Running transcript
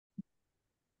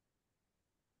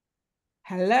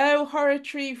Hello,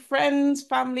 Horatory friends,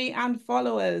 family, and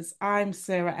followers. I'm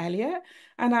Sarah Elliott,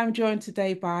 and I'm joined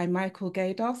today by Michael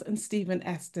Gaydos and Stephen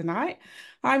S. DeKnight.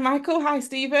 Hi, Michael. Hi,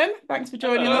 Stephen. Thanks for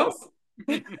joining Hello. us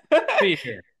Be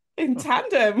here. in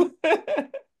tandem.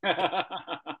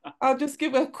 I'll just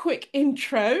give a quick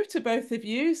intro to both of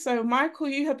you. So, Michael,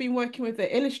 you have been working with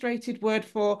the illustrated word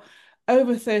for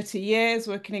over 30 years,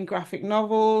 working in graphic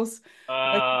novels,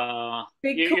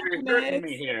 big You're hurting me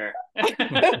companies. here.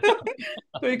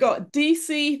 So we got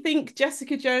DC, think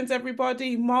Jessica Jones,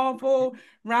 everybody, Marvel,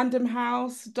 Random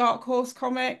House, Dark Horse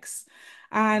Comics,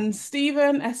 and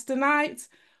Stephen Esther Knight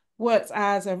worked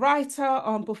as a writer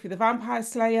on Buffy the Vampire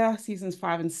Slayer, seasons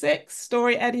 5 and 6,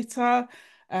 story editor.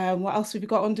 What else have you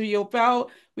got under your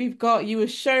belt? We've got you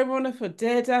as showrunner for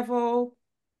Daredevil,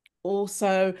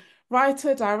 also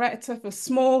writer, director for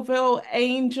Smallville,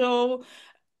 Angel,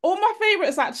 all my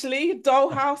favorites actually,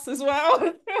 Dollhouse as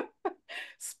well.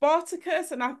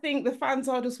 Spartacus, and I think the fans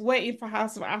are just waiting for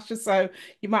House of Ashes, so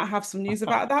you might have some news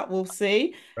about that. We'll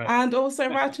see. Right. And also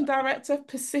writer and director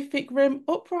Pacific Rim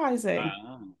Uprising.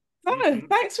 Wow. So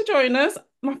thanks for joining us.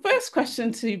 My first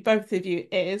question to both of you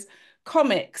is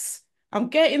comics. I'm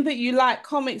getting that you like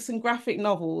comics and graphic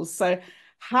novels. So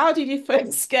how did you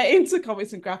first get into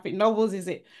comics and graphic novels? Is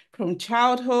it from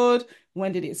childhood?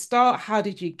 When did it start? How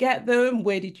did you get them?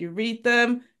 Where did you read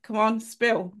them? Come on,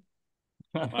 spill.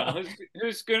 Well,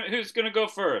 who's gonna go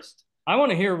first? I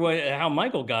want to hear how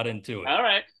Michael got into it. All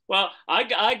right. Well, I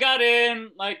got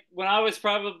in like when I was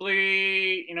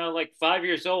probably like 5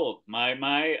 years old.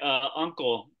 My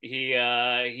uncle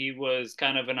he was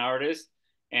kind of an artist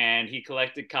and he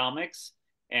collected comics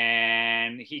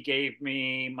and he gave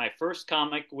me my first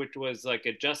comic which was like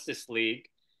a Justice League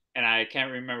and I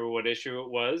can't remember what issue it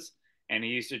was and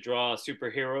he used to draw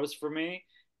superheroes for me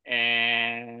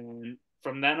and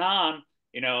from then on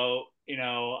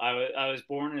I was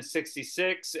born in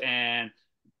 '66 and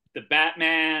the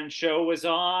Batman show was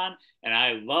on, and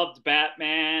I loved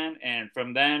Batman. And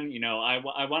from then,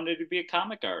 I wanted to be a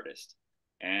comic artist,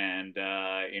 and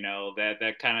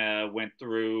that kind of went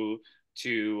through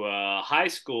to high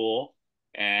school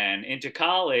and into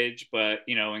college. But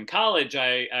in college,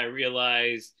 I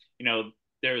realized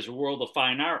there's a world of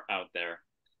fine art out there,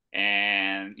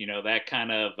 and that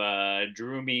kind of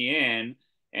drew me in.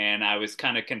 And I was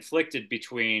kind of conflicted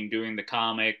between doing the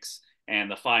comics and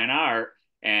the fine art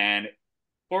and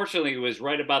fortunately, it was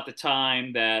right about the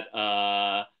time that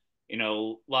a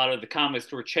lot of the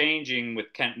comics were changing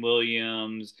with Kent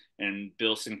Williams and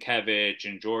Bill Sienkiewicz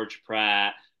and George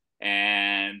Pratt,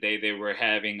 and they were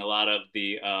having a lot of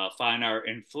the fine art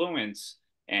influence.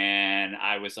 And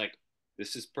I was like,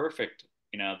 this is perfect.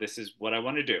 This is what I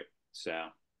want to do. So.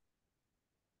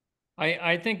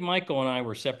 I think Michael and I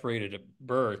were separated at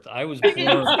birth. Sounds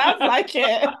like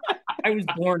it. I was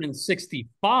born in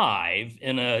 65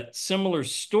 in a similar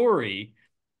story.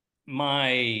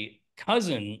 My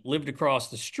cousin lived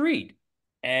across the street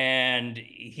and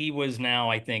he was now,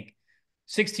 I think,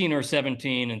 16 or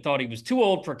 17 and thought he was too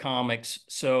old for comics.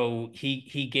 So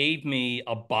he gave me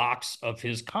a box of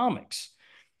his comics.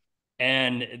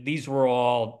 And these were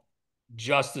all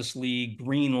Justice League,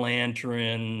 Green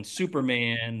Lantern,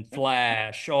 Superman,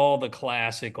 Flash, all the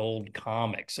classic old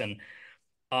comics. And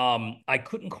I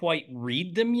couldn't quite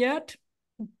read them yet,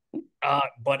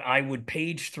 but I would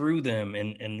page through them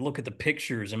and look at the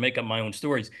pictures and make up my own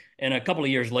stories. And a couple of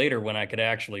years later, when I could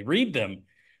actually read them,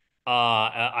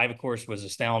 I, of course, was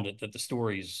astounded that the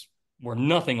stories were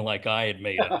nothing like I had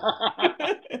made up.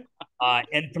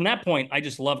 And from that point, I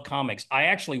just loved comics. I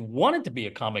actually wanted to be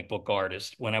a comic book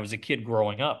artist when I was a kid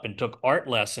growing up and took art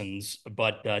lessons,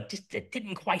 but just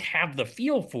didn't quite have the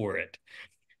feel for it.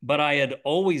 But I had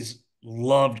always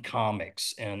loved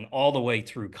comics, and all the way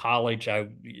through college, I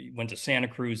went to Santa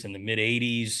Cruz in the mid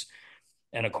 '80s,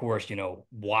 and of course,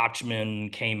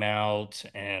 Watchmen came out,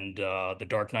 and The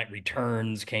Dark Knight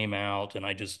Returns came out, and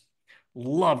I just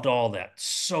loved all that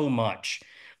so much,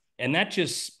 and that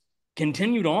just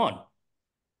continued on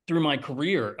through my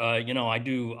career. I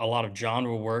do a lot of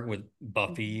genre work with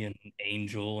Buffy and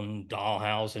Angel and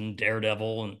Dollhouse and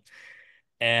Daredevil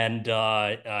and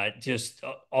just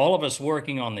all of us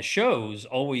working on the shows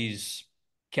always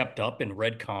kept up and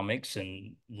read comics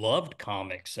and loved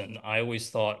comics. And I always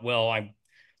thought, well,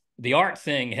 the art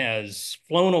thing has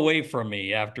flown away from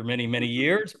me after many, many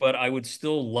years, but I would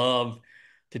still love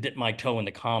to dip my toe in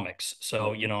the comics.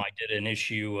 So, I did an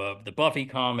issue of the Buffy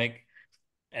comic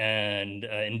and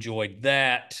enjoyed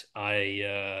that.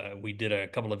 We did a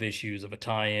couple of issues of a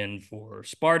tie-in for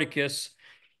Spartacus,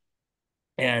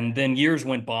 And then years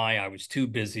went by. I was too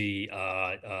busy.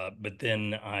 But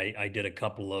then I did a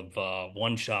couple of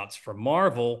one shots for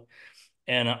Marvel,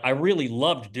 and I really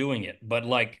loved doing it. But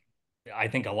like, I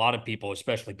think a lot of people,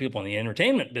 especially people in the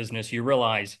entertainment business, you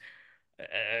realize,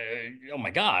 oh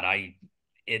my God,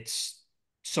 it's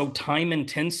so time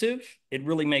intensive. It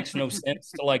really makes no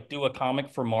sense to like do a comic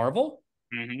for Marvel.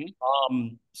 Mm-hmm.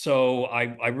 So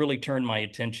I really turned my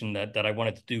attention that I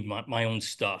wanted to do my own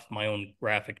stuff, my own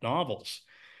graphic novels.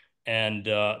 And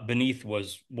Beneath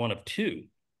was one of two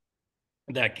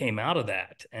that came out of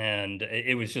that. And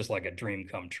it was just like a dream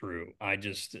come true. I've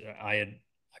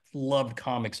loved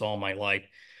comics all my life.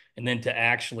 And then to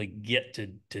actually get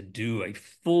to do a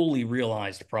fully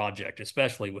realized project,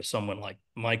 especially with someone like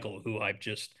Michael, who I've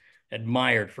just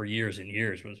admired for years and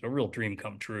years, was a real dream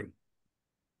come true.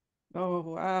 Oh,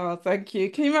 wow. Thank you.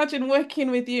 Can you imagine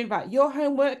working with you? Like, your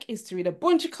homework is to read a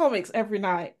bunch of comics every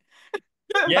night.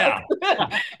 Yeah,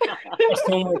 That's, best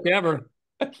homework ever.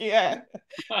 yeah,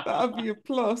 that'd be a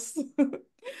plus.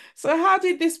 So, how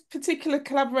did this particular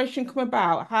collaboration come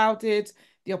about? How did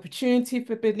the opportunity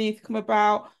for Beneath come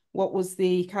about? What was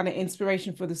the kind of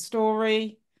inspiration for the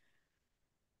story?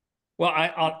 Well,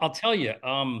 I'll tell you.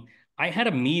 I had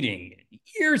a meeting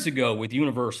years ago with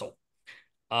Universal.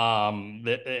 And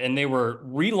they were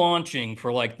relaunching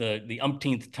for like the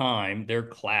umpteenth time their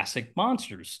classic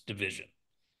monsters division.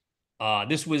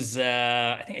 This was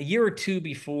I think a year or two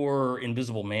before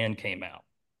Invisible Man came out.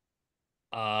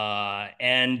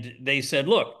 And they said,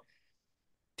 "Look,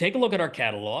 take a look at our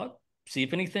catalog, see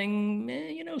if anything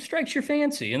strikes your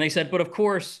fancy." And they said, "But of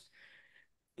course."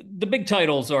 The big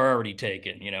titles are already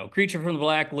taken, Creature from the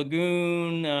Black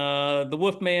Lagoon, The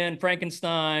Wolfman,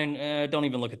 Frankenstein. Don't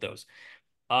even look at those.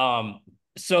 Um,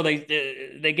 so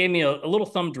they gave me a little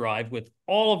thumb drive with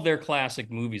all of their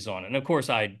classic movies on it. And of course,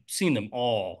 I'd seen them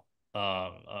all,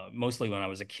 mostly when I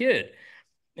was a kid.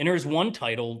 And there was one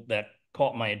title that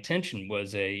caught my attention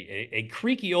was a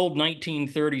creaky old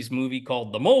 1930s movie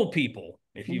called The Mole People,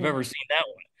 if you've Mhm. ever seen that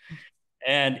one.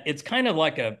 And it's kind of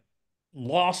like a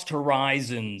Lost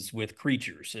Horizons with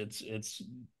creatures. It's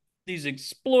these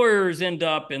explorers end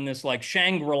up in this like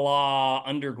Shangri-La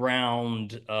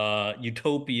underground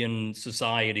utopian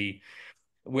society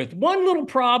with one little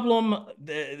problem.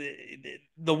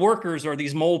 The workers are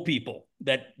these mole people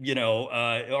that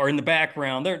are in the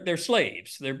background. They're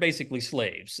slaves. They're basically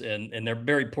slaves, and they're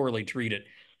very poorly treated.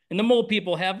 And the mole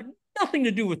people have nothing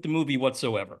to do with the movie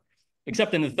whatsoever,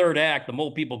 except in the third act, the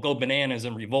mole people go bananas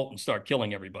and revolt and start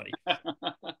killing everybody.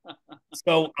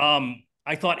 So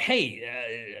I thought,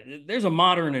 hey, there's a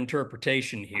modern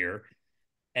interpretation here.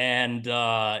 And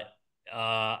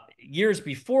years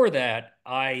before that,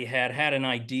 I had an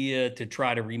idea to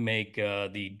try to remake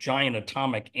the giant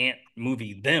atomic ant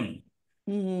movie, Them.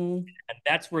 Mhm. And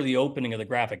that's where the opening of the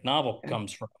graphic novel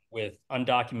comes from, with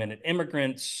undocumented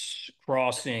immigrants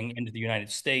crossing into the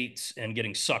United States and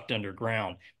getting sucked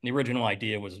underground. And the original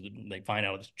idea was they find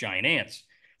out it's giant ants.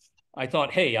 I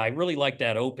thought, hey, I really like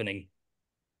that opening.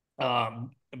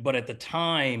 But at the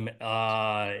time, when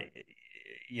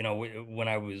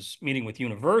I was meeting with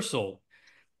Universal,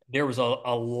 there was a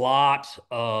lot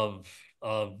of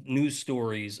news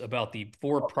stories about the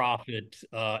for-profit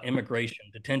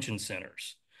immigration detention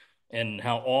centers and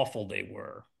how awful they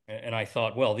were. And I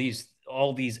thought, well,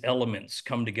 all these elements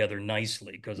come together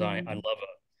nicely because I Mhm. love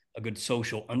a good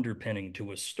social underpinning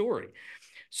to a story.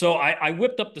 So I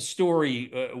whipped up the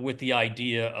story with the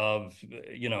idea of,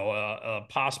 a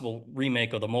possible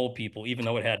remake of the Mole People, even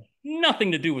though it had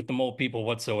nothing to do with the Mole People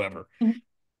whatsoever.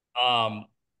 Um,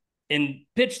 and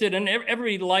pitched it, and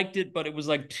everybody liked it, but it was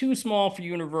like too small for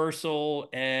Universal,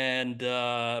 and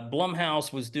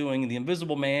Blumhouse was doing The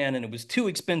Invisible Man, and it was too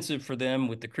expensive for them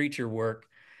with the creature work.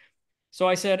 So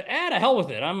I said, to hell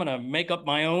with it. I'm going to make up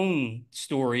my own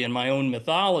story and my own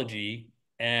mythology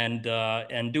and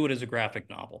do it as a graphic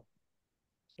novel.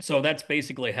 So that's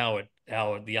basically how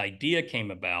the idea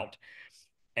came about.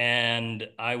 And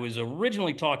I was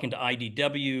originally talking to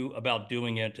IDW about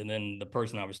doing it, and then the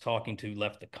person I was talking to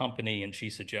left the company, and she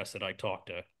suggested I talk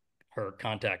to her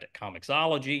contact at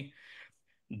Comixology.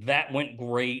 That went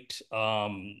great.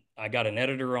 I got an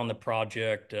editor on the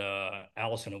project,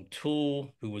 Allison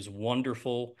O'Toole, who was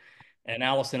wonderful. And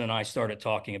Allison and I started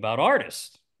talking about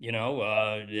artists,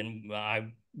 and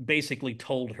I basically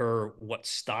told her what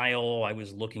style I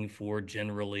was looking for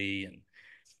generally.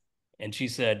 And she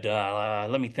said,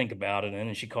 let me think about it. And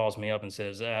then she calls me up and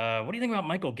says, what do you think about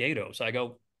Michael Gaydos? I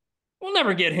go, we'll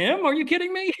never get him. Are you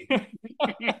kidding me?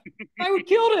 I would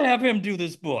kill to have him do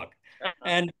this book.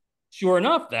 And sure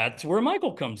enough, that's where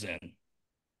Michael comes in.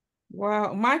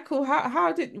 Wow, Michael,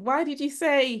 why did you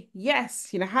say yes?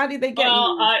 How did they get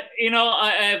Well, you?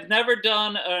 I have never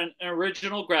done an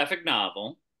original graphic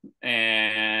novel,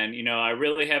 and I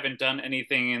really haven't done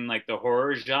anything in like the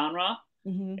horror genre.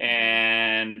 Hmm.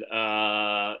 And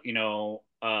I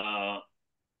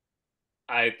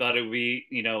thought it would be,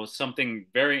 something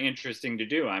very interesting to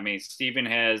do. I mean, Stephen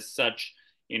has such,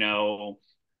 you know,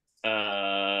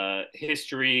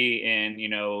 history and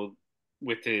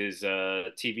with his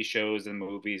TV shows and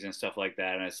movies and stuff like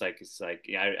that, and it's like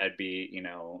yeah, I'd be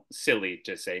silly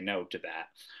to say no to that.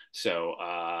 So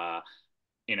I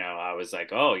was like,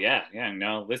 oh yeah, yeah,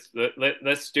 no,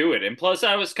 let's do it. And plus,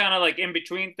 I was kind of like in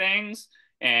between things,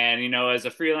 and as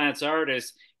a freelance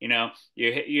artist, you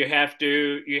have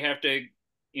to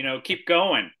keep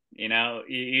going.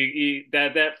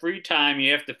 That free time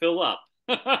you have to fill up.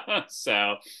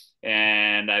 So,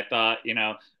 and I thought,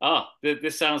 oh,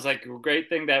 this sounds like a great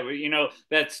thing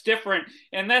that's different.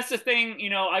 And that's the thing,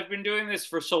 I've been doing this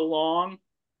for so long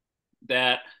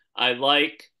that I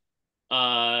like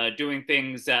doing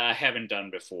things that I haven't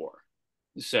done before.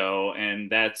 So, and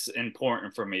that's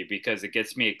important for me because it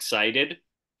gets me excited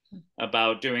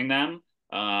about doing them.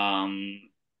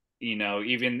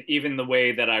 Even the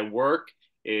way that I work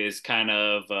is kind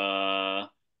of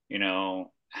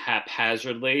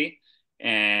haphazardly,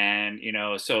 and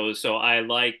so I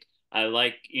like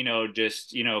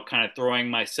just kind of throwing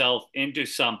myself into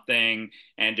something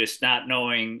and just not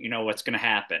knowing what's going to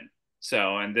happen.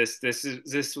 So, and this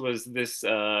was this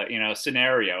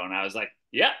scenario, and I was like,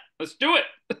 yeah, let's do it.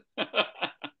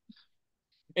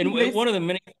 And This, one of the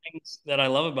many things that I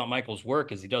love about Michael's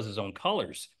work is he does his own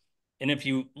colors. And if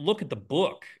you look at the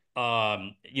book,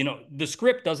 the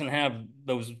script doesn't have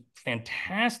those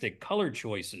fantastic color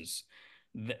choices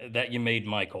that you made,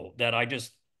 Michael, that I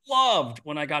just loved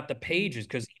when I got the pages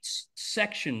because each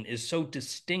section is so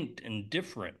distinct and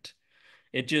different.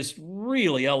 It just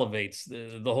really elevates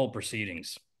the whole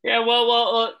proceedings. Yeah,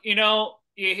 well,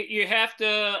 you have to.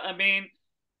 I mean,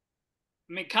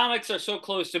 comics are so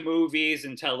close to movies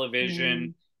and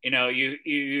television. mm,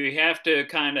 You have to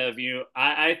kind of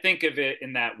I think of it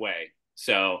in that way.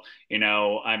 So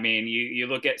I mean, you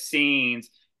look at scenes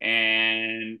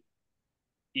and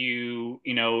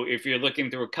if you're looking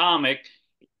through a comic,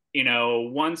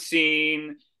 one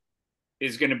scene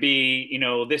is going to be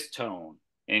this tone,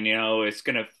 and it's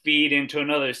going to feed into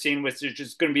another scene which is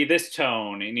just going to be this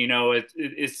tone, and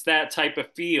it's that type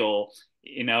of feel.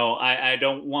 I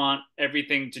don't want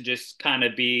everything to just kind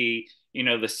of be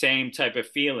the same type of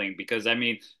feeling, because I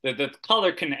mean the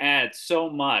color can add so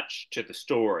much to the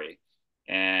story.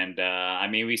 And I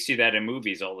mean, we see that in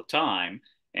movies all the time.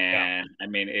 Yeah. And I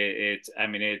mean it's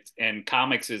and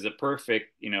comics is a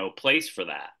perfect place for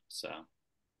that. So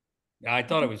I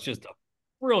thought it was just a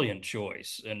brilliant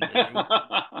choice. And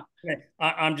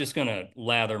I'm just going to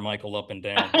lather Michael up and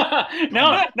down here.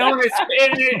 no, no, and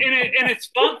it's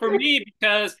fun for me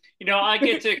because I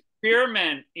get to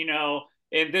experiment,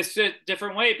 in this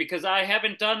different way, because I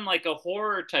haven't done like a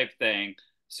horror type thing.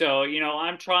 So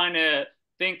I'm trying to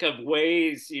think of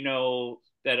ways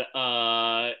that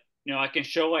I can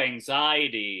show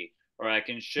anxiety, or I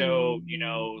can show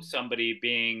mm, somebody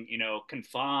being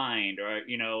confined, or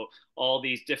all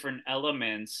these different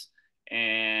elements,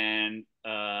 and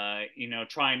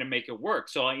trying to make it work.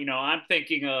 So I'm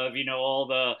thinking of all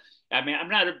the. I mean, I'm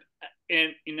not a,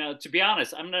 and to be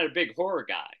honest, I'm not a big horror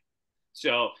guy.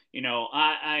 So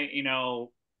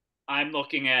I'm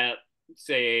looking at,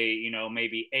 say,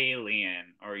 maybe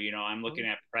Alien, or I'm looking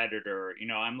at Predator.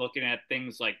 I'm looking at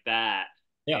things like that.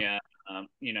 Yeah.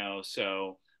 Yeah,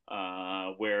 so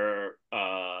where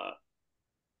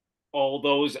all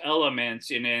those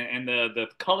elements and the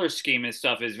color scheme and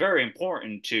stuff is very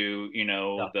important to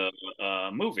Yeah. the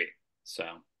movie. So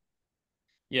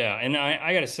Yeah. And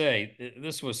I got to say,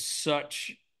 this was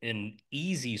such an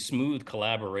easy, smooth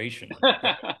collaboration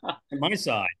on my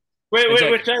side. It's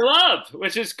like which I love,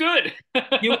 which is good.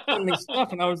 you were sending me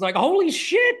stuff, and I was like, holy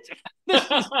shit, this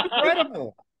is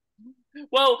incredible.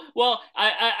 Well,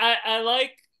 I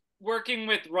like working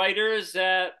with writers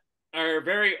that are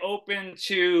very open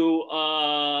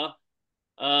to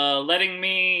letting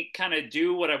me kind of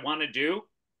do what I want to do.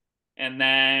 And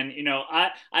then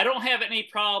I don't have any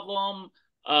problem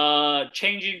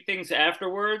changing things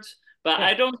afterwards, but Yeah.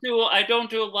 I don't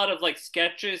do a lot of like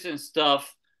sketches and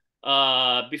stuff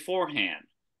beforehand,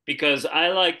 because I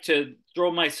like to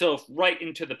throw myself right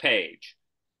into the page,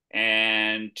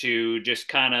 and to just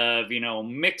kind of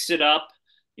mix it up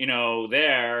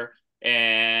there.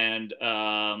 And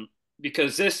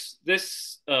because this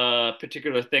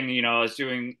particular thing I was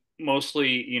doing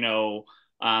mostly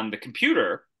on the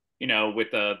computer,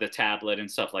 with the tablet and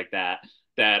stuff like that,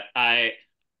 that I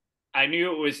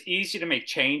knew it was easy to make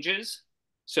changes.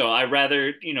 So I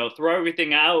rather, throw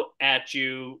everything out at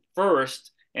you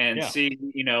first and Yeah. see,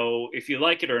 if you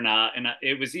like it or not. And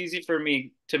it was easy for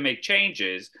me to make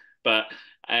changes, but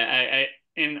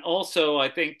and also I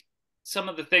think some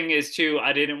of the thing is too,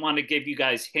 I didn't want to give you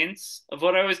guys hints of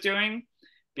what I was doing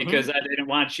because Mhm. I didn't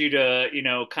want you to,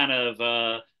 kind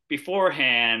of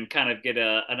beforehand kind of get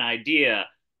an idea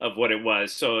of what it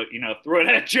was. So, throw it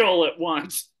at Joel at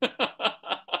once.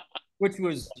 Which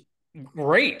was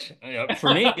great.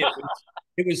 For me,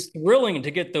 it was thrilling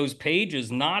to get those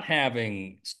pages not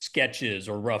having sketches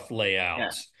or rough Yeah.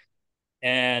 layouts.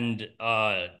 And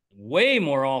way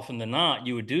more often than not,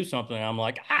 you would do something. And I'm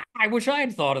like, I wish I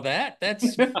had thought of that.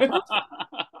 That's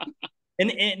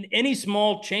and any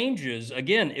small changes,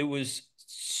 again, it was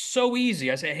so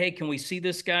easy. I say, hey, can we see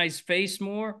this guy's face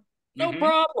more? No Hmm.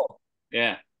 problem.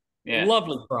 Yeah. Yeah.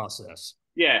 Lovely process.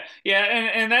 Yeah. Yeah.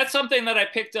 And that's something that I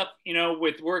picked up,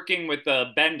 with working with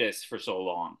Bendis for so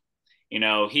long.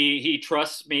 He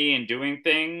trusts me in doing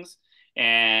things,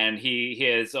 and he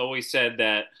has always said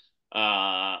that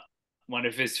uh, one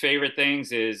of his favorite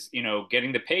things is,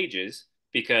 getting the pages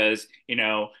because,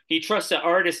 he trusts the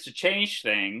artist to change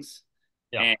things.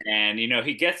 Yeah. And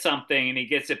he gets something and he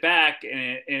gets it back,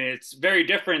 and it's very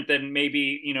different than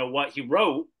maybe what he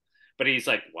wrote, but he's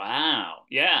like, wow,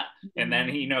 yeah. And then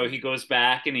he goes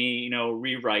back and he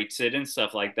rewrites it and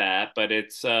stuff like that. But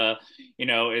it's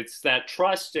that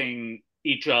trusting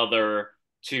each other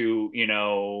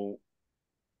to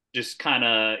just kind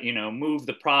of move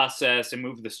the process and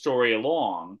move the story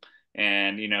along,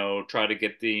 and try to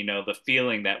get the the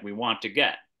feeling that we want to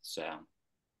get. So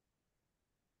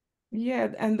Yeah,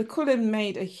 and the color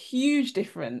made a huge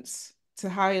difference to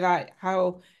how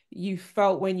you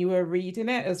felt when you were reading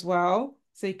it as well.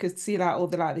 So you could see like all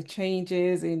the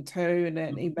changes in tone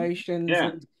and emotions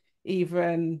yeah, and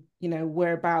even,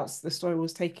 whereabouts the story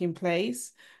was taking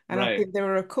place. And I right. think there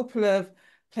were a couple of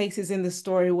places in the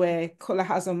story where color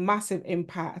has a massive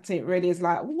impact. It really is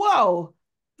like, whoa,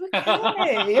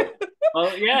 okay.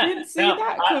 Well, yeah, Didn't see no,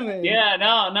 that coming. yeah,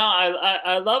 no, no,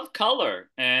 I love color,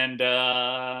 and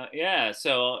yeah,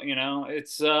 so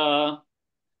it's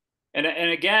and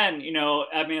again,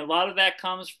 I mean, a lot of that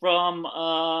comes from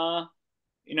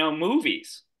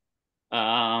movies.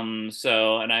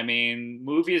 So, and I mean,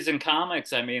 movies and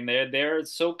comics, I mean, they're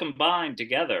so combined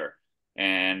together.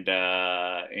 And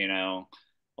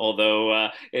although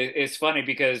it's funny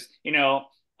because,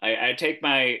 I take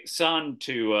my son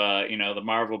to the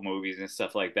Marvel movies and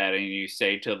stuff like that, and you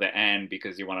stay till the end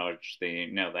because you want to watch the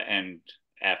end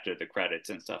after the credits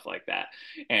and stuff like that.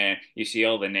 And you see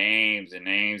all the names and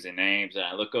names and names, and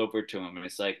I look over to him and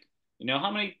it's like,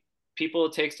 how many people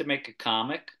it takes to make a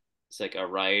comic? It's like a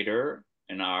writer,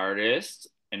 an artist,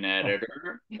 an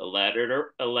editor, a letterer.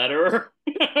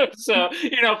 So,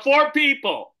 four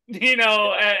people,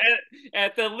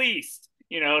 at the least,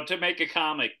 to make a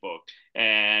comic book,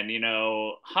 and,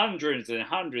 hundreds and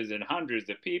hundreds and hundreds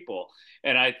of people.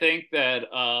 And I think that,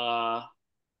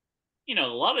 a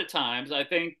lot of times I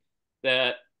think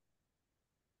that,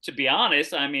 to be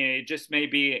honest, I mean, it just may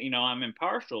be, I'm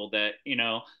impartial that,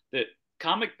 that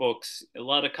comic books, a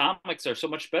lot of comics are so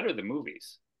much better than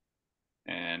movies.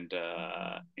 And,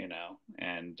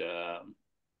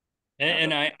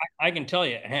 And I can tell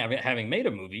you, having made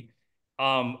a movie,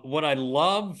 what I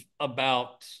love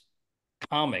about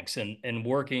comics and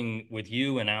working with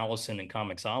you and Allison in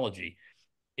Comixology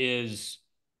is,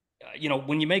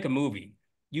 when you make a movie,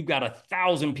 you've got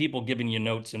 1,000 people giving you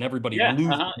notes and everybody yeah, loses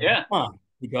their yeah. mind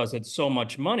because it's so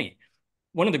much money.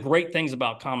 One of the great things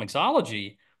about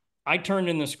Comixology, I turned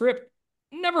in the script,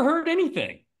 never heard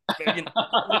anything.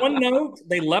 One note,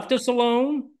 they left us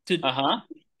alone Uh-huh.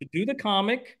 to do the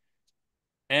comic.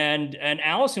 And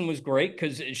Allison was great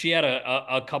because she had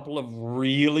a couple of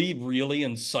really, really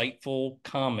insightful Oh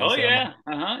comments. And I'm like,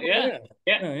 yeah. Uh-huh. oh, Yeah. yeah,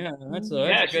 Yeah. yeah, yeah, that's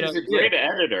Yeah, a good she's a idea. great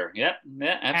editor. Yep.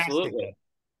 Yeah, Fantastic. absolutely.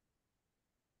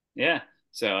 Yeah.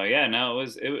 So yeah, no,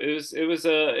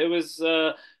 it was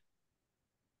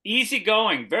easy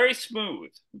going, very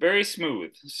smooth.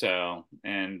 So,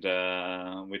 and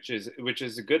which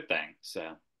is a good thing.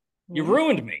 So You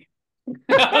ruined me.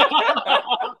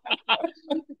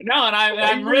 no, and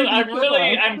They really could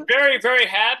have. I'm very, very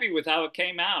happy with how it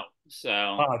came out. So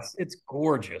Oh, it's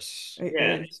gorgeous. It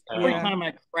yeah. is, Every yeah. time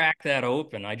I crack that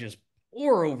open, I just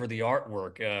pour over the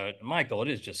artwork. Michael, it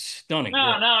is just stunning No,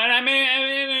 work. no, and I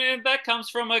mean that comes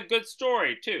from a good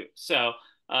story too. So,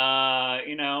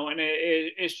 and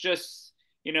it's just,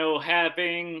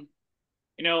 having,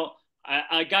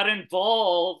 I got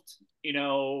involved,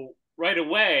 right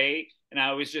away. And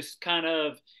I was just kind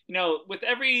of, with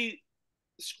every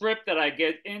script that I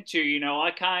get into,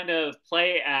 I kind of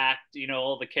play act,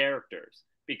 all the characters,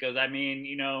 because I mean,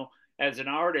 as an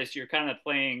artist, you're kind of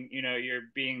playing, you're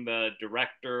being the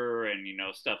director and,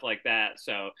 stuff like that.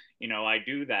 So, I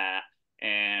do that.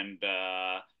 And,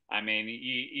 I mean,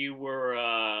 you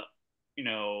were,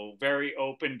 very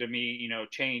open to me,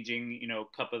 changing, a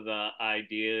couple of the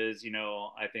ideas,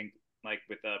 I think like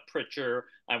with Pritchard,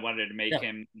 I wanted to make Yeah,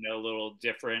 him, a little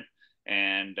different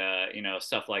and,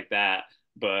 stuff like that.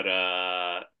 But,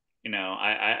 I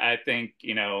think,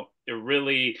 it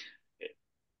really,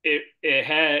 it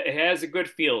has a good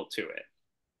feel to it.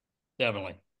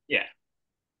 definitely. Yeah.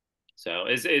 So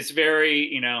it's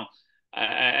very,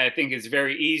 I think it's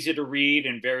very easy to read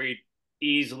and very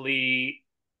easily,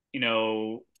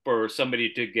 for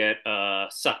somebody to get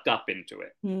sucked up into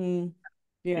it. Mm,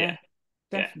 Yeah. yeah,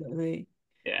 Yeah. definitely.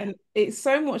 Yeah. And it's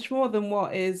so much more than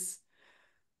what you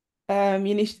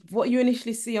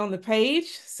initially see on the page.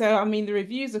 So I mean the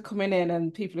reviews are coming in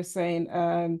and people are saying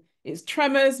it's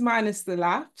Tremors minus the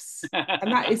laughs.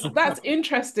 And that's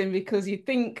interesting because you're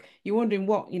wondering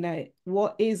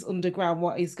what is underground,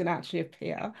 what is going to actually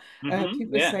appear.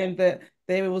 People are Yeah. saying that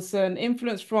there was an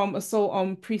influence from Assault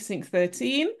on Precinct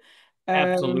 13. Um,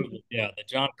 Absolutely. Yeah. The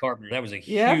John Carpenter, that was a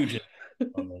yeah. huge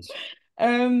on this.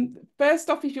 First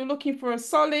off, if you're looking for a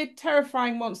solid,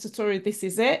 terrifying monster story, this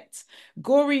is it.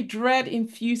 Gory dread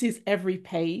infuses every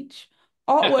page.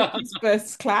 Artwork is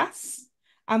first class,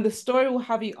 and the story will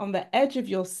have you on the edge of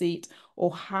your seat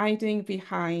or hiding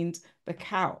behind the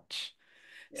couch.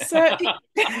 So,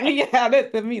 yeah,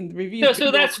 I mean, the reviews So, do so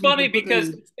love that's these funny because,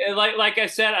 good. like I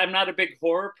said, I'm not a big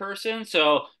horror person.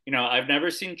 So, I've never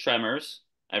seen Tremors.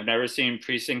 I've never seen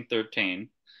Precinct 13.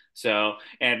 So,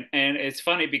 and it's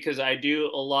funny because I do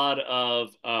a lot of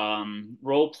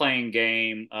role playing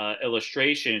game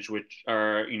illustrations, which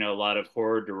are a lot of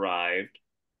horror derived.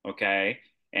 Okay,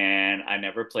 and I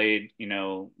never played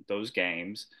those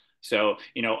games. So,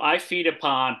 I feed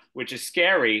upon, which is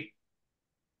scary,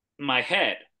 my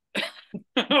head.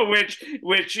 which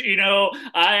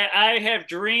I have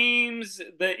dreams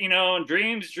that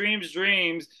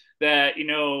dreams that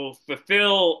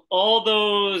fulfill all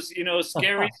those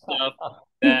scary stuff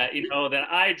that that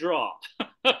I draw.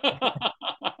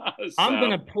 I'm So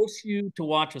going to push you to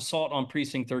watch Assault on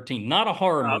Precinct 13, not a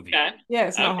horror movie. okay. Yeah,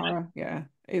 it's not Okay. horror. Yeah,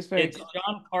 it's very It's good.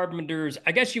 John Carpenter's,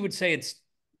 I guess you would say it's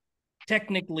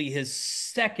technically his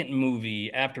second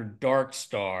movie after Dark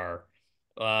Star.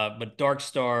 But Dark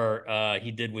Star,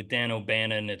 he did with Dan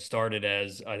O'Bannon. It started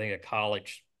as, I think, a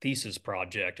college thesis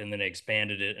project, and then they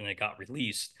expanded it and it got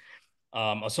released.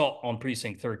 Assault on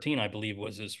Precinct 13, I believe,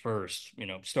 was his first,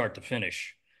 start to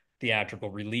finish theatrical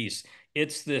release.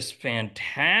 It's this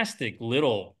fantastic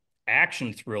little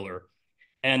action thriller.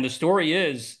 And the story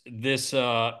is this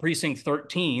Precinct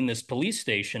 13, this police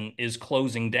station, is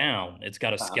closing down. It's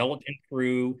got a skeleton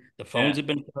crew. The Yeah. phones have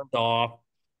been turned off.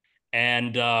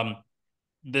 And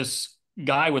this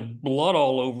guy with blood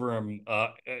all over him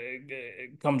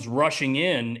comes rushing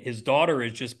in. His daughter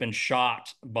has just been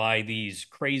shot by these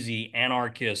crazy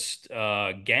anarchist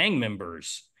gang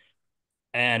members,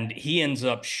 and he ends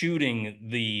up shooting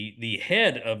the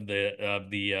head of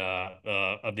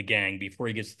the gang before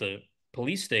he gets to the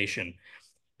police station.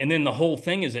 And then the whole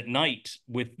thing is at night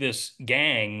with this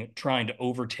gang trying to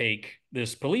overtake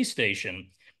this police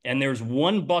station. And there's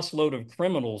one busload of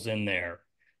criminals in there.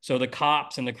 So the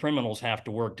cops and the criminals have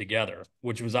to work together,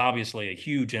 which was obviously a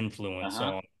huge influence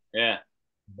Uh-huh. on Yeah.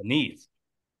 Beneath.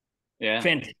 Yeah.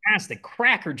 Fantastic,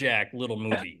 crackerjack little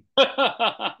movie.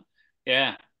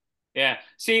 Yeah. Yeah.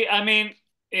 See, I mean,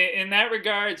 in that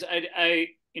regards, I,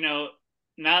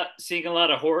 not seeing a lot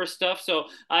of horror stuff. So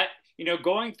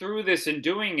going through this and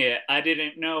doing it, I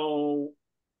didn't know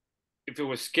if it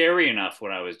was scary enough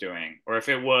what I was doing, or if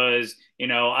it was,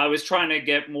 I was trying to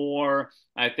get more,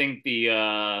 I think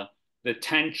the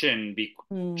tension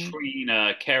Mm.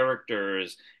 between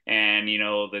characters and,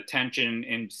 the tension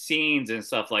in scenes and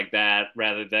stuff like that,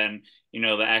 rather than,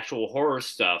 the actual horror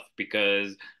stuff,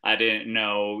 because I didn't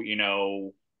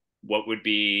know, what would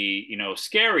be,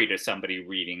 scary to somebody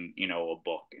reading, a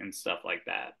book and stuff like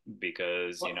that,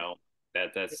 because,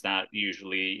 that's not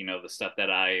usually the stuff that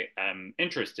I am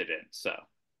interested in. So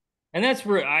And that's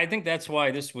where I think that's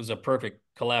why this was a perfect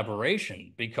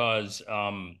collaboration because,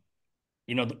 I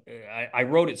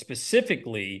wrote it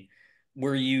specifically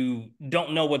where you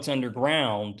don't know what's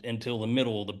underground until the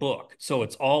middle of the book. So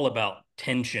it's all about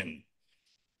tension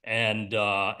and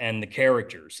the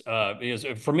characters. Because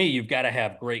for me, you've got to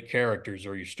have great characters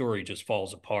or your story just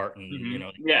falls apart and,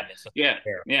 yeah, it's yeah,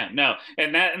 there. yeah, no,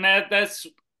 and that's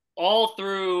all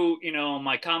through,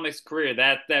 my comics career,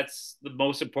 that's the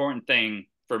most important thing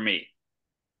for me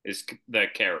is the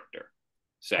character.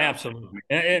 So, Absolutely.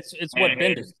 And it's and what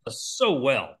Bendis does so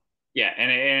well. yeah,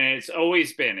 and it's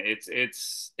always been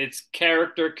it's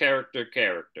character, character,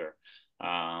 character.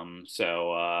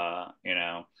 So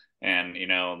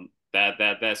and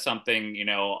that's something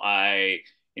I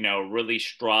really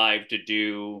strive to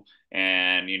do,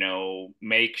 and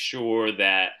make sure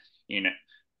that you know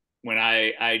when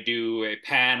I do a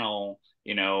panel,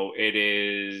 it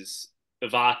is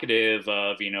evocative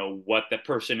of what the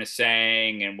person is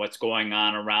saying and what's going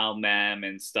on around them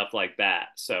and stuff like that.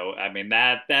 So I mean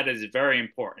that is very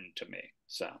important to me.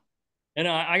 So And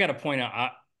I got to point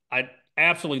out, I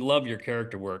absolutely love your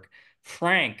character work.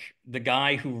 Frank, the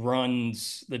guy who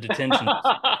runs the detention.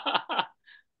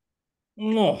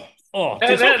 Oh, oh,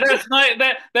 just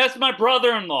that's my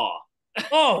brother-in-law.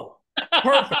 oh,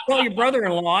 perfect. Tell your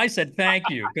brother-in-law I said thank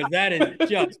you because that is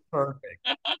just perfect.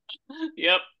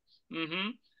 Yep. Mm-hmm.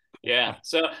 Yeah.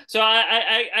 So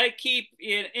I keep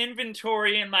an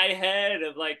inventory in my head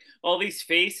of like all these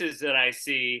faces that I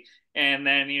see, and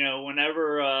then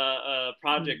whenever a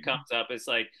project Mm. comes up, it's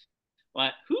like,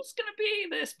 what? Who's gonna be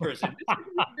this person? Who's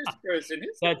gonna be this person?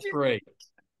 Who's gonna That's be this great. person?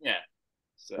 Yeah.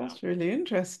 So That's really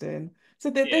interesting.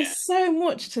 So yeah. there's so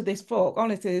much to this book.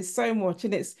 Honestly, there's so much,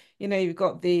 and it's you've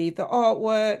got the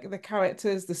artwork, the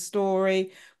characters, the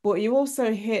story, but you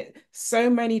also hit so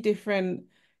many different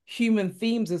human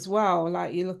themes as well.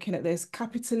 Like you're looking at this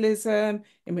capitalism,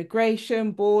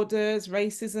 immigration, borders,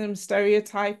 racism,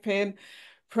 stereotyping,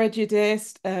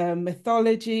 prejudice,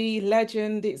 mythology,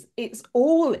 legend. It's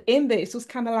all in there. It's just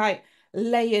kind of like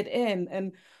layered in.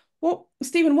 And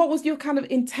Stephen, what was your kind of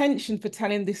intention for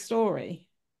telling this story?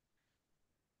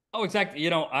 Oh, exactly.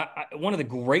 One of the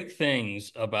great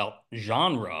things about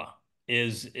genre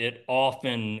is it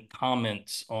often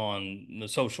comments on the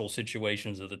social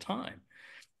situations of the time.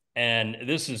 And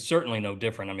this is certainly no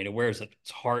different. I mean, it wears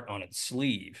its heart on its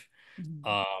sleeve.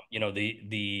 Mm.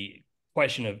 The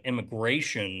question of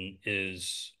immigration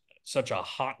is such a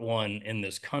hot one in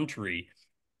this country,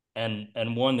 and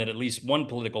one that at least one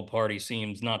political party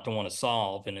seems not to want to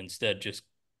solve, and instead just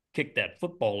kick that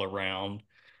football around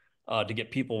to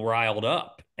get people riled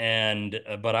up. And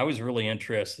but I was really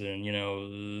interested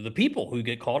in the people who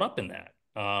get caught up in that.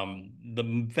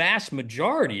 The vast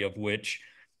majority of which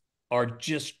are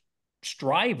just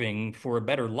striving for a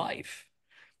better life,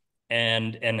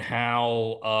 and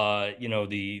how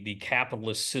the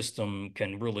capitalist system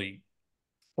can really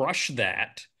crush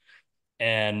that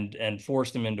and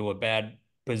force them into a bad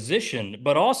position,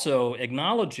 but also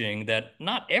acknowledging that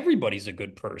not everybody's a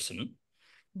good person.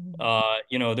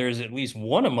 Mm. There's at least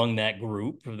one among that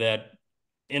group that,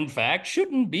 in fact,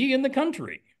 shouldn't be in the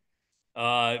country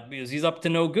because he's up to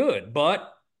no good. But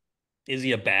is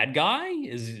he a bad guy?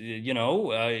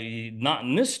 Not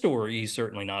in this story. He's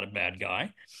certainly not a bad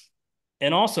guy.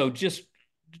 And also, just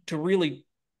to really,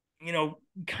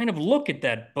 kind of look at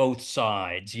that both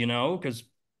sides, because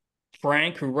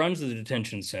Frank, who runs the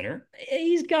detention center,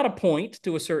 he's got a point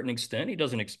to a certain extent. He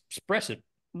doesn't express it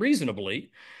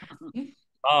reasonably.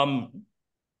 Um,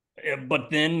 but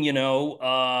then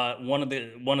one of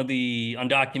the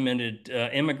undocumented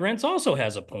immigrants also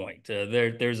has a point.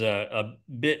 There's a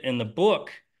bit in the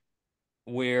book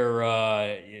where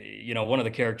one of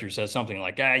the characters says something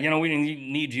like, we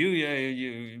didn't need you.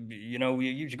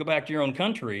 You should go back to your own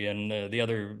country. And the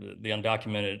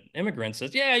undocumented immigrant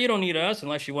says, yeah, you don't need us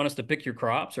unless you want us to pick your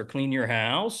crops or clean your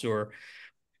house or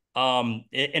and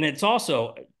it's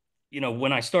also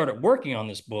when I started working on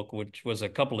this book, which was a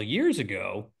couple of years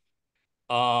ago,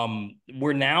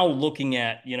 we're now looking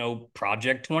at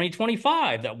Project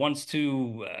 2025 that wants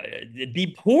to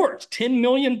deport 10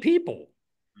 million people.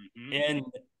 Mm-hmm. And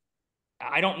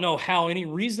I don't know how any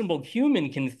reasonable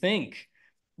human can think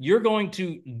you're going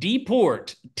to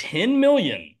deport 10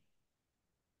 million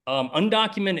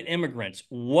undocumented immigrants.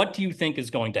 What do you think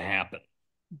is going to happen?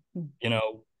 You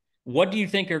know, what do you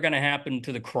think are going to happen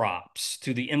to the crops,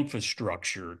 to the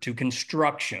infrastructure, to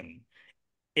construction?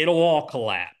 It'll all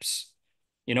collapse.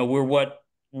 Where what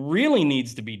really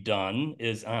needs to be done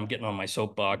is, I'm getting on my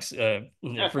soapbox,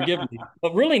 forgive me.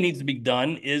 What really needs to be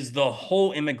done is the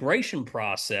whole immigration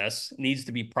process needs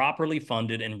to be properly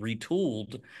funded and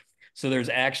retooled. So there's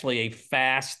actually a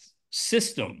fast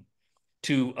system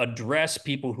to address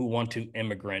people who want to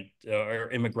immigrate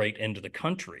into the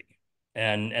country.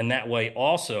 And that way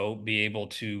also be able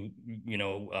to,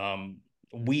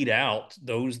 weed out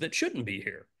those that shouldn't be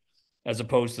here, as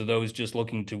opposed to those just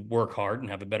looking to work hard and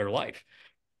have a better life.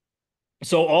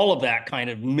 So all of that kind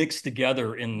of mixed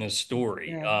together in this story,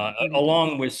 Yeah, it really does.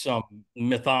 along with some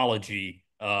mythology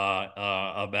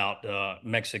about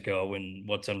Mexico and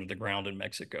what's under the ground in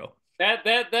Mexico. That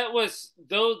was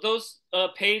those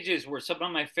pages were some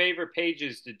of my favorite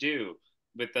pages to do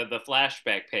with the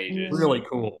flashback pages. Really Mm.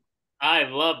 cool. I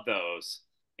love those,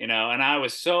 and I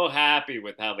was so happy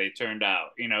with how they turned out,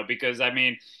 because I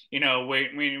mean,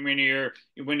 when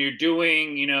you're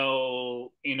doing,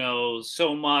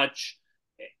 so much,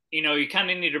 you kind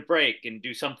of need a break and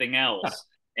do something Yeah. else.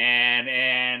 And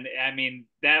I mean,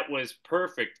 that was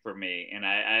perfect for me. And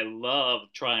I love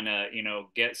trying to,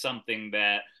 get something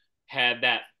that had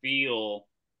that feel,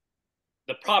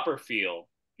 the proper feel,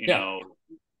 Yeah.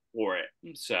 for it.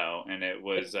 So, and it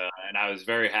was, and I was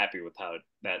very happy with how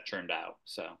that turned out.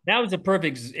 So, That was a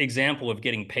perfect example of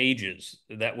getting pages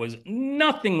that was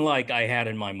nothing like I had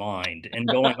in my mind and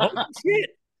going, oh shit,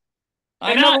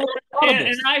 I and I never would have thought of and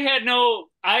this. I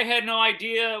had no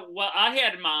idea what I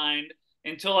had in mind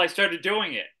until I started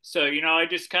doing it. So, I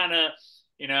just kind of,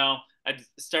 you know, I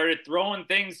started throwing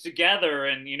things together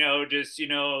and, just,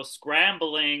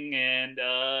 scrambling and,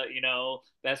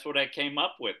 that's what I came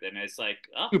up with. And it's like,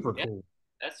 oh, Super yeah, cool.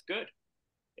 that's good,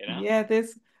 you know? Yeah,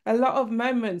 there's a lot of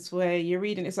moments where you're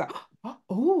reading, it's like,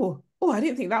 I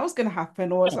didn't think that was going to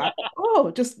happen. Or it's like, oh,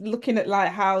 just looking at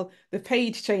like how the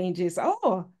page changes.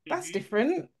 Oh, that's Hmm.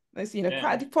 different. It's, Yeah.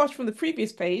 quite a departure from the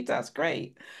previous page. That's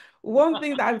great. One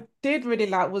thing that I did really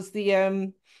like was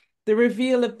the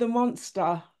reveal of the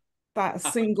monster, that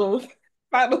single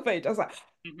final page. I was like,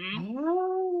 Hmm.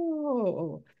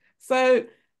 oh. So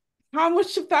how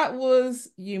much of that was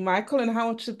you, Michael, and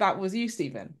how much of that was you,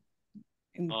 Stephen?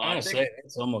 Well, I I gotta think, say,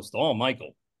 it's almost all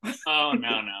Michael. oh, no,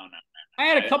 no, no. I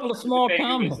had a couple of I small think it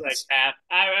was like comments. half.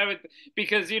 I would,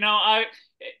 because he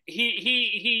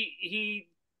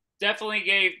definitely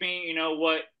gave me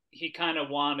what he kind of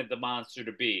wanted the monster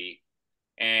to be,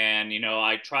 and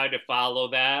I tried to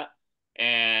follow that,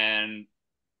 and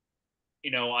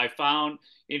I found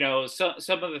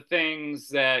some of the things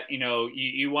that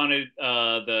you wanted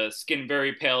the skin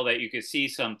very pale that you could see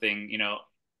something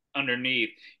underneath,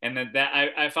 and then that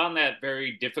I found that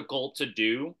very difficult to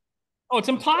do. Oh, it's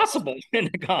impossible in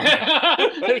the comic.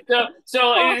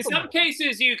 So in some Impossible.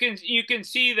 cases you can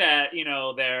see that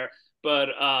there, but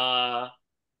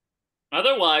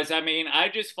otherwise, I mean, I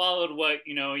just followed what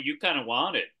you kind of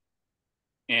wanted,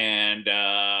 and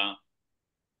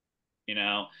you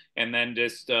know, and then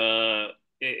just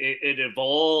it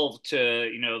evolved to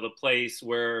the place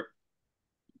where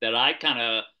that I kind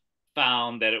of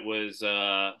found that it was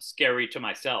scary to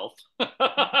myself.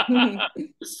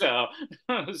 so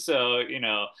so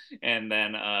and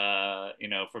then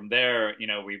from there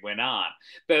we went on.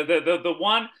 The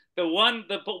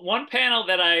one panel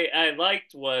that I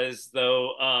liked was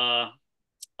though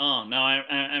oh no,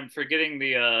 I'm forgetting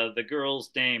the girl's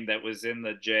name that was in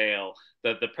the jail,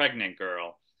 the pregnant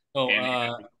girl, Oh,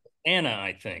 and Anna,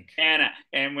 I think. Anna,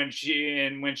 and when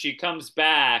she comes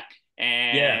back,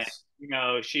 and Yes.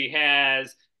 she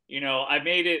has,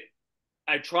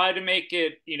 I try to make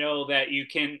it that you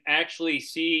can actually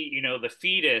see the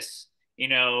fetus in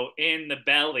the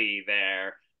belly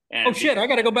there, Oh and shit, I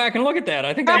gotta go back and look at that.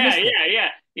 I think I yeah, missed it. yeah,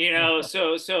 yeah.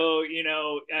 So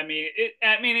I mean,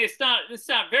 it's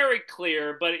not very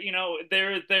clear, but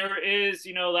there is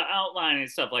the outline and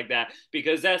stuff like that,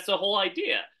 because that's the whole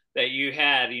idea that you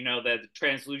had, that the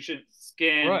translucent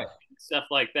skin Right. and stuff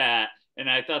like that, and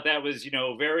I thought that was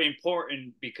very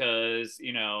important because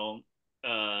she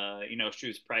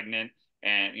was pregnant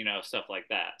and stuff like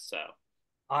that. So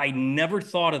I never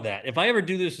thought of that. If I ever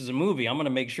do this as a movie, I'm gonna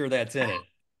make sure that's in it.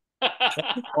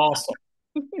 Awesome.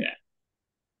 yeah.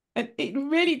 And it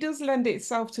really does lend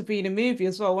itself to being a movie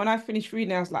as well. When I finished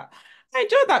reading, I was like, I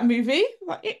enjoyed that movie.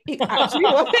 Like it actually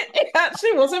was it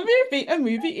actually was a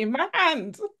movie in my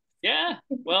hand. Yeah.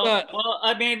 Well, Uh,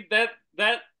 I mean that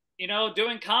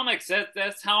doing comics,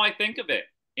 that's how I think of it.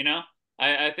 You know,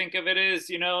 I think of it as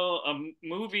a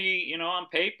movie, on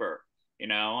paper.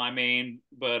 I mean,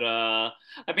 but I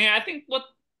mean, I think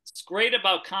what's great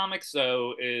about comics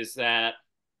though is that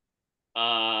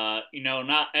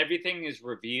not everything is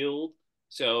revealed.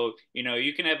 So,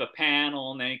 you can have a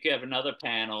panel and then you can have another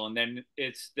panel, and then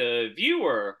it's the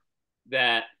viewer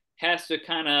that has to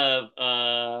kind of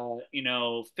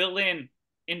fill in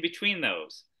between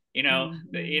those.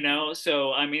 Mhm.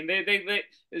 So I mean they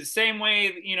the same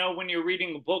way, when you're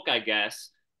reading a book, I guess,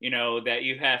 that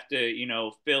you have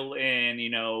to, fill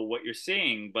in, what you're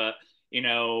seeing, but in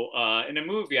a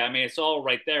movie, I mean, it's all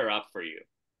right there up for you.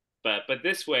 But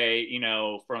this way,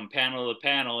 from panel to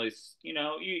panel, is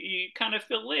you kind of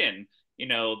fill in,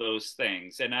 those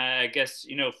things. And I guess,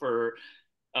 for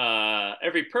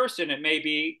every person, it may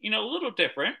be, a little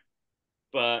different,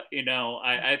 but,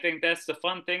 I think that's the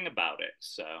fun thing about it.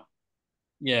 So.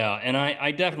 Yeah, and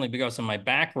I definitely, because of my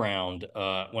background,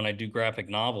 when I do graphic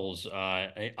novels,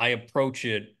 I approach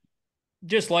it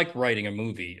just like writing a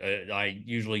movie. I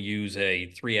usually use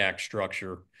a three-act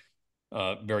structure,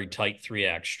 very tight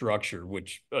three-act structure,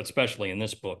 which, especially in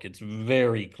this book, it's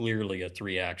very clearly a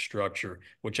three-act structure,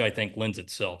 which I think lends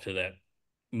itself to that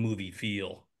movie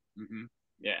feel. Mm-hmm.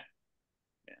 Yeah.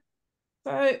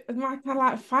 So my kind of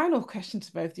like final question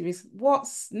to both of you is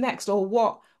what's next,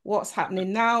 or what's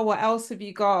happening now? What else have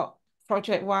you got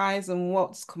project wise, and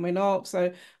what's coming up?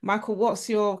 So Michael, what's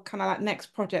your kind of like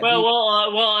next project that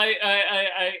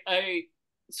I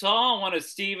saw one of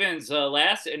Steven's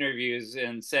last interviews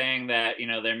and saying that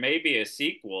there may be a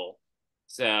sequel.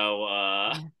 So,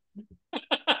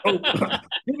 Oh,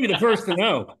 you'll be the first to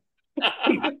know.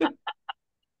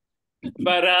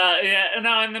 but yeah,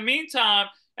 no. In the meantime,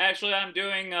 actually, I'm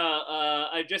doing.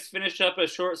 I just finished up a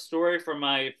short story for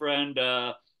my friend.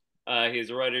 He's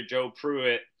a writer, Joe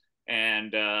Pruitt,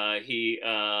 and he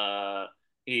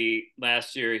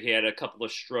last year he had a couple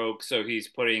of strokes, so he's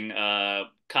putting a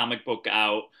comic book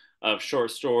out of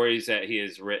short stories that he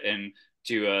has written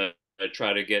to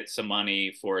try to get some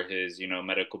money for his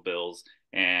medical bills.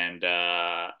 And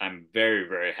I'm very,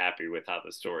 very happy with how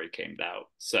the story came out.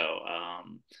 So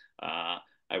uh,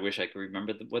 I wish I could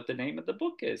remember what the name of the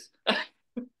book is.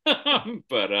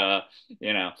 But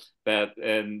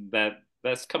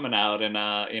that's coming out. And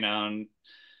and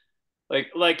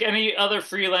like any other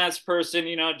freelance person,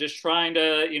 just trying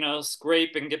to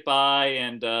scrape and get by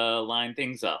and line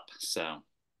things up. So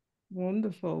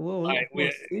wonderful. We'll I, look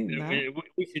forward to seeing that.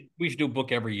 we should do a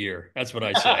book every year. That's what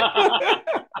I say.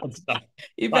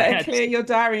 You I better had clear your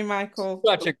diary, Michael.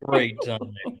 such a great time.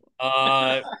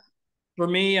 Uh, for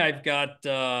me, I've got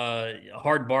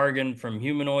Hard Bargain from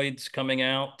Humanoids coming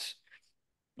out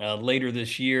later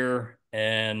this year,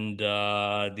 and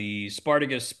the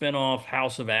Spartacus spinoff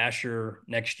House of Asher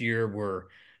next year. We're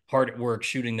hard at work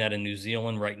shooting that in New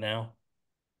Zealand right now.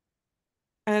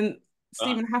 And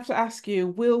Stephen, I have to ask you,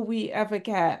 will we ever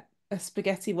get a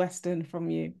spaghetti western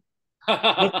from you? Look,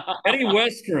 spaghetti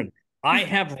Western. I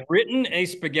have written a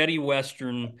spaghetti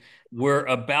Western. We're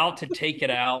about to take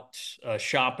it out,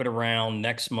 shop it around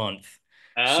next month.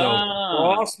 So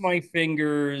ah, cross my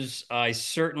fingers. I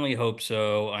certainly hope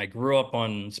so. I grew up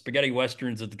on spaghetti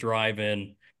Westerns at the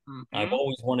drive-in. I've mhm.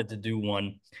 always wanted to do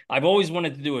one. I've always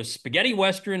wanted to do a spaghetti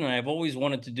Western, and I've always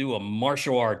wanted to do a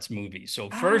martial arts movie. So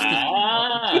first is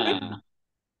Ah, Ah,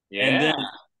 and then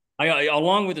yeah.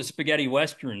 along with the spaghetti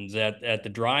westerns at the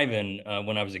drive-in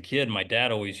when I was a kid, my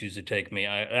dad always used to take me.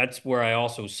 That's where I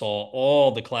also saw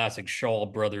all the classic Shaw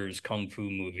Brothers kung fu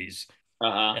movies.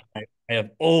 Uh-huh. And I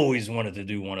have always wanted to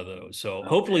do one of those. So Oh,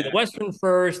 hopefully the yeah. western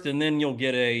first, and then you'll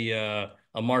get a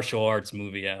martial arts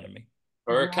movie out of me.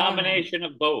 Or a wow. combination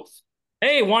of both.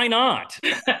 Hey, why not?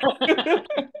 I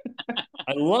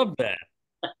love that.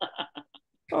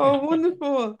 Oh,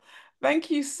 wonderful.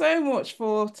 Thank you so much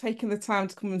for taking the time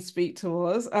to come and speak to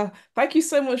us. Thank you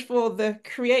so much for the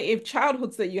creative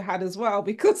childhoods that you had as well,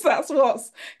 because that's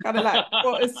what's kind of like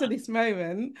brought us to this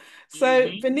moment. So,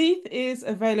 Hmm. Beneath is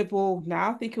available now.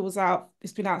 I think it was out,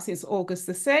 it's been out since August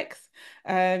the 6th.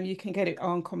 You can get it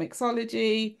on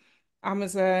Comixology,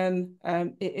 Amazon.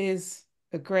 It is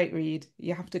a great read.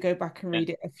 You have to go back and Yeah, read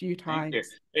it a few thank you. times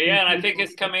Yeah, and I think before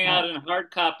it's you coming out get. in hard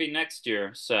copy next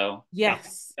year. So, Yeah,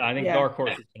 Yes. I think Yeah. Dark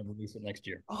Horse is going to release it next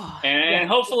year. Oh, and yes.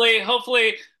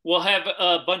 hopefully we'll have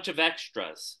a bunch of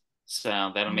extras.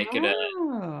 So that'll make it a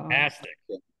Ah, Fantastic.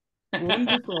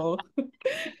 wonderful. yeah.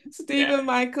 Stephen,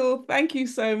 Michael, thank you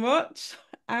so much.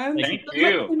 And Thank you. Thank good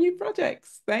luck with you. the new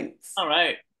projects. Thanks. All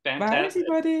right. Bye, Fantastic.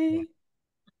 everybody.